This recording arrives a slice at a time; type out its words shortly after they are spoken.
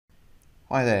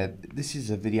Hi there, this is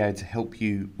a video to help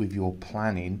you with your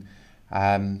planning. So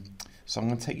I'm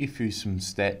going to take you through some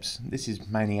steps. This is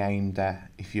mainly aimed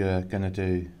at if you're going to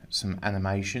do some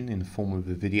animation in the form of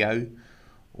a video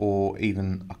or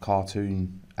even a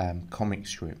cartoon comic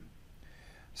strip.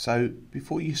 So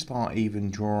before you start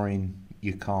even drawing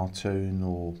your cartoon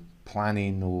or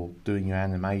planning or doing your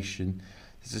animation,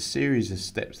 there's a series of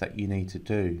steps that you need to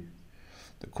do.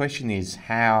 The question is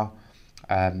how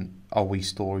are we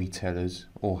storytellers,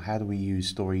 or how do we use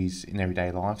stories in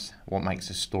everyday lives? What makes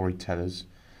us storytellers?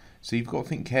 So you've got to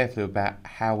think carefully about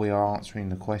how we are answering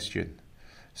the question.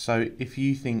 So if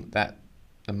you think that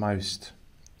the most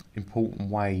important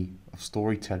way of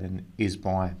storytelling is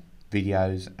by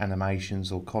videos,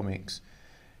 animations or comics,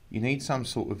 you need some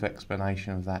sort of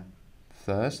explanation of that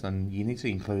first, and you need to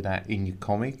include that in your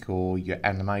comic or your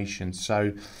animation.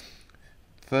 So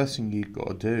first thing you've got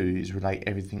to do is relate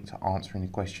everything to answering the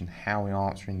question, how we're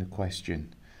answering the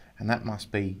question, and that must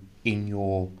be in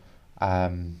your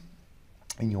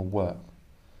work.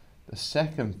 The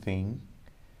second thing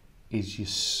is your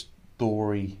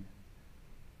story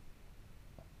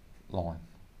line.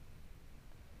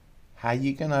 How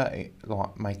you gonna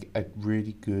make a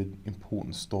really good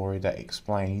important story that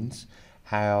explains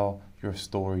how you're a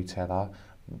storyteller,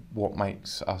 what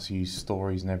makes us use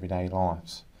stories in everyday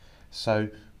lives. So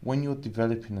when you're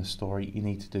developing a story, you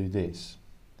need to do this.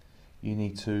 You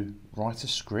need to write a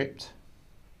script.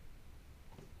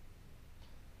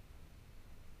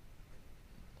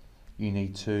 You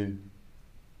need to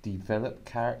develop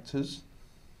characters.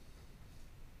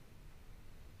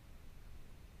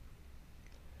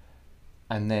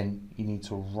 And then you need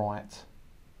to write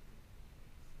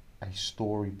a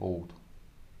storyboard.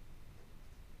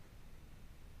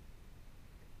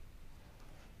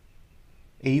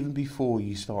 Even before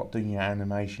you start doing your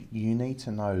animation, you need to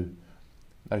know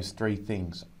those three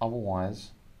things.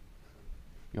 Otherwise,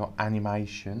 your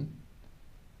animation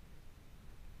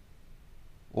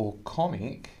or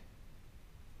comic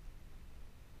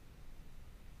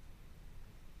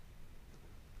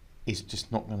is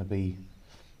just not going to be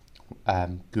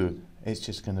good. It's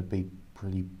just going to be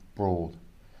pretty broad.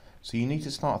 So you need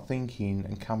to start thinking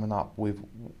and coming up with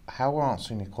how we're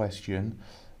answering the question,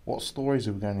 what stories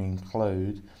are we going to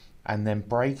include, and then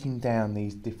breaking down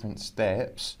these different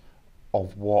steps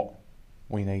of what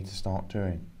we need to start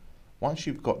doing. Once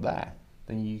you've got that,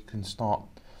 then you can start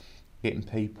getting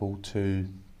people to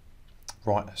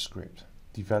write a script,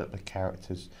 develop the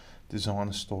characters, design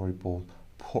a storyboard,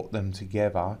 put them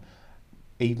together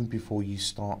even before you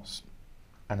start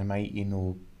animating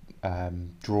or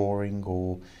drawing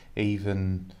or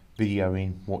even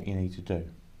videoing what you need to do.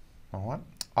 Alright,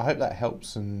 I hope that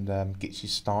helps and gets you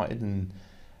started,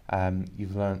 and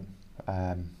you've learnt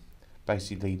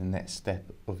basically the next step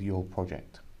of your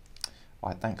project.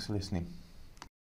 Alright, thanks for listening.